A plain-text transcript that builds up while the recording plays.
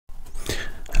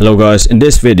Hello guys, in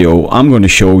this video I'm going to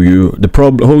show you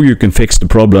how you can fix the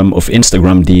problem of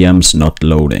Instagram DMs not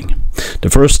loading.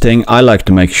 The first thing I like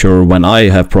to make sure when I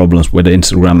have problems with the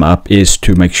Instagram app is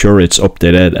to make sure it's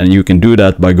updated, and you can do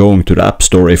that by going to the App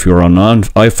Store if you're on an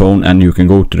iPhone, and you can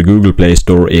go to the Google Play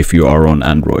Store if you are on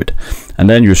Android. And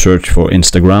then you search for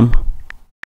Instagram.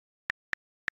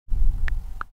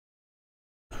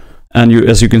 And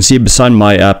as you can see beside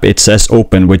my app, it says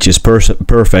open, which is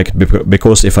perfect,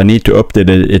 because if I need to update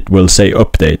it, it will say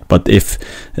update. But if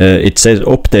it says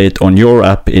update on your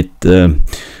app,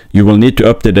 you will need to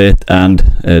update it, and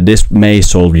this may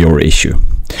solve your issue.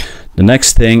 The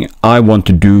next thing I want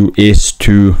to do is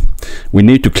we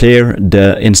need to clear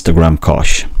the Instagram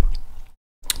cache.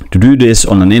 To do this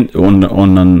on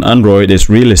an Android is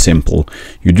really simple.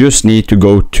 You just need to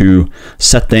go to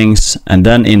settings and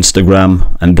then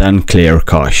Instagram and then clear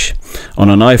cache. On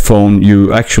an iPhone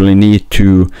you actually need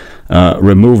to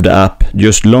remove the app.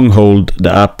 Just long hold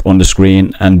the app on the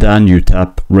screen and then you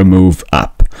tap remove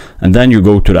app, and then you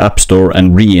go to the App Store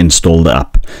and reinstall the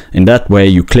app. In that way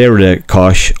you clear the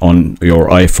cache on your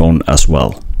iPhone as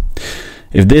well.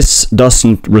 If this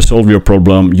doesn't resolve your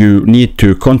problem, you need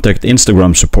to contact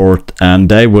Instagram support, and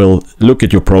they will look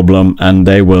at your problem and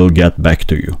they will get back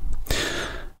to you.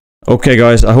 Okay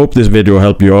guys, I hope this video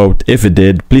helped you out. If it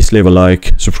did, please leave a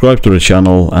like, subscribe to the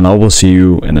channel, and I will see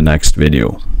you in the next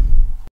video.